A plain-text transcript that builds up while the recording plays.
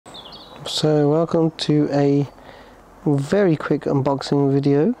So welcome to a very quick unboxing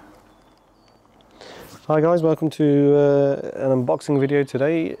video. Hi guys, welcome to an unboxing video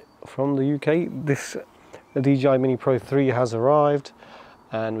today from the UK. The DJI Mini Pro 3 has arrived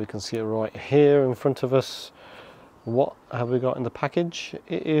and we can see it right here in front of us. What have we got in the package?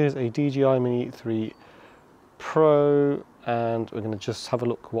 It is a DJI Mini 3 Pro and we're going to just have a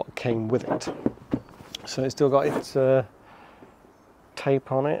look what came with it. So it's still got its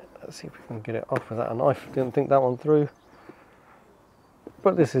tape on it. Let's see if we can get it off without a knife. Didn't think that one through.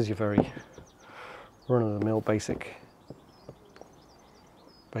 But this is your very run-of-the-mill basic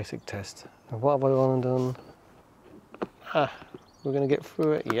test. And what have I gone and done? We're going to get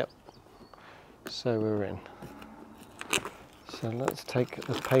through it. Yep. So we're in. So let's take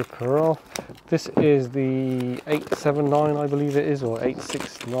the paper off. This is the 879, I believe it is, or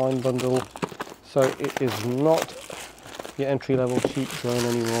 869 bundle. So it is not your entry-level cheap drone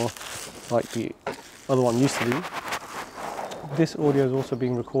anymore like the other one used to be. This audio is also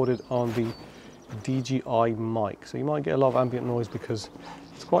being recorded on the DJI mic, so you might get a lot of ambient noise because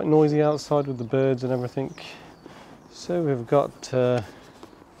it's quite noisy outside with the birds and everything. So we've got a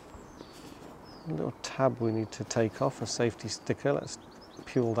little tab we need to take off, a safety sticker. Let's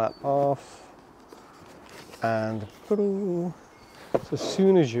peel that off, and so as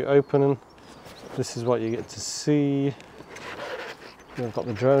soon as you open them, this is what you get to see. We've got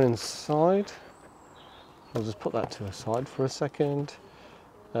the drone inside. I'll just put that to the side for a second.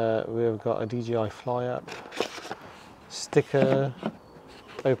 We've got a DJI Fly app sticker.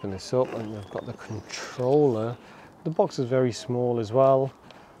 Open this up and we've got the controller. The box is very small as well.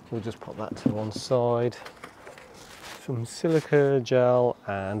 We'll just put that to one side. Some silica gel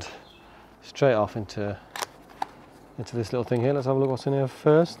and straight off into this little thing here. Let's have a look what's in here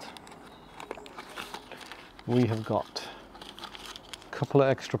first. We have got a couple of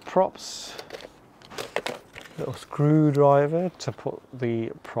extra props. Little screwdriver to put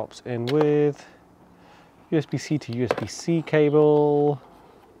the props in with. USB-C to USB-C cable.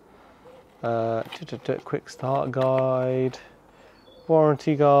 Quick start guide.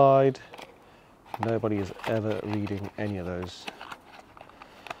 Warranty guide. Nobody is ever reading any of those.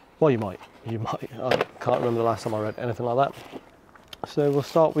 Well, you might. I can't remember the last time I read anything like that. So we'll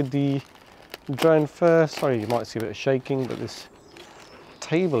start with the drone first. Sorry, you might see a bit of shaking, but this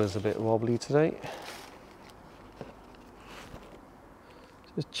table is a bit wobbly today.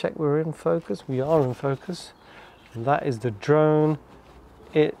 Just check we're in focus. We are in focus. And that is the drone.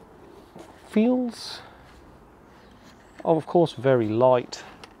 It feels, of course, very light.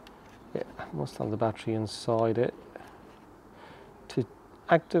 It must have the battery inside it. To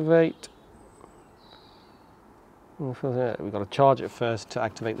activate, we've got to charge it first to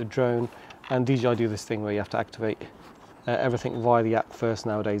activate the drone. And DJI do this thing where you have to activate everything via the app first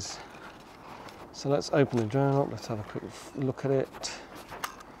nowadays. So let's open the drone up. Let's have a quick look at it.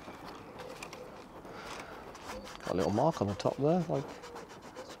 Got a little mark on the top there, like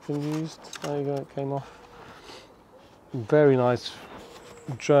it's been used. There you go, it came off. Very nice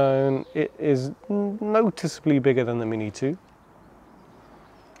drone. It is noticeably bigger than the Mini 2.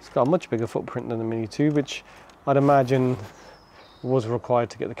 It's got a much bigger footprint than the Mini 2, which I'd imagine was required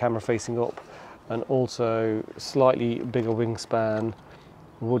to get the camera facing up, and also slightly bigger wingspan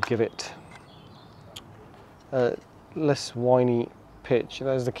would give it a less whiny pitch.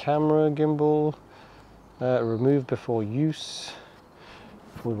 There's the camera gimbal. Remove before use.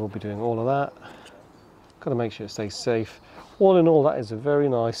 We will be doing all of that. Got to make sure it stays safe. All in all, that is a very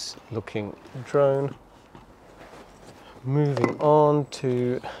nice looking drone. Moving on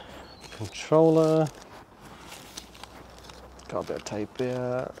to controller. Got a bit of tape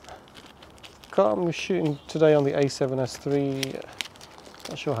here. I'm shooting today on the A7S III.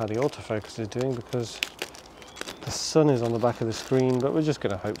 Not sure how the autofocus is doing because the sun is on the back of the screen, but we're just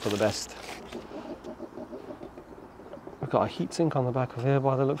going to hope for the best. We've got a heatsink on the back of here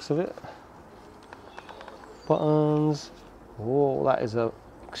by the looks of it. Buttons. Whoa, that is a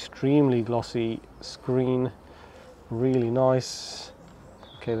extremely glossy screen. Really nice.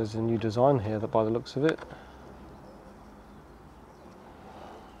 Okay, there's a new design here that by the looks of it.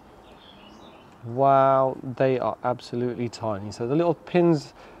 Wow, they are absolutely tiny. So the little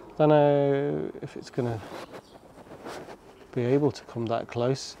pins, I don't know if it's gonna be able to come that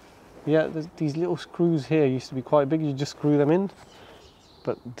close. Yeah, these little screws here used to be quite big, you just screw them in.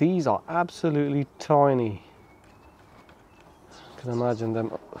 But these are absolutely tiny. I can imagine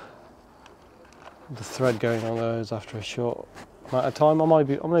them, the thread going on those after a short amount of time. I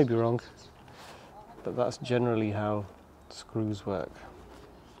may be wrong, but that's generally how screws work.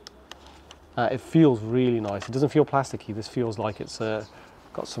 It feels really nice. It doesn't feel plasticky. This feels like it's a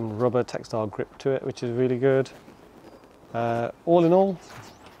got some rubber textile grip to it, which is really good. All in all,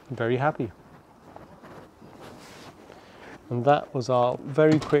 I'm very happy. And that was our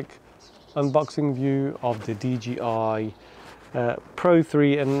very quick unboxing view of the DJI Pro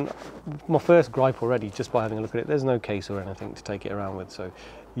 3, and my first gripe already just by having a look at it, there's no case or anything to take it around with, so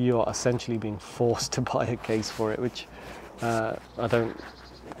you are essentially being forced to buy a case for it, which I don't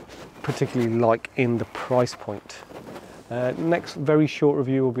particularly like in the price point. Next very short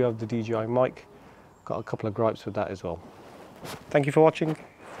review will be of the DJI mic. Got a couple of gripes with that as well. Thank you for watching.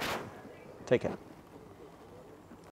 Take care.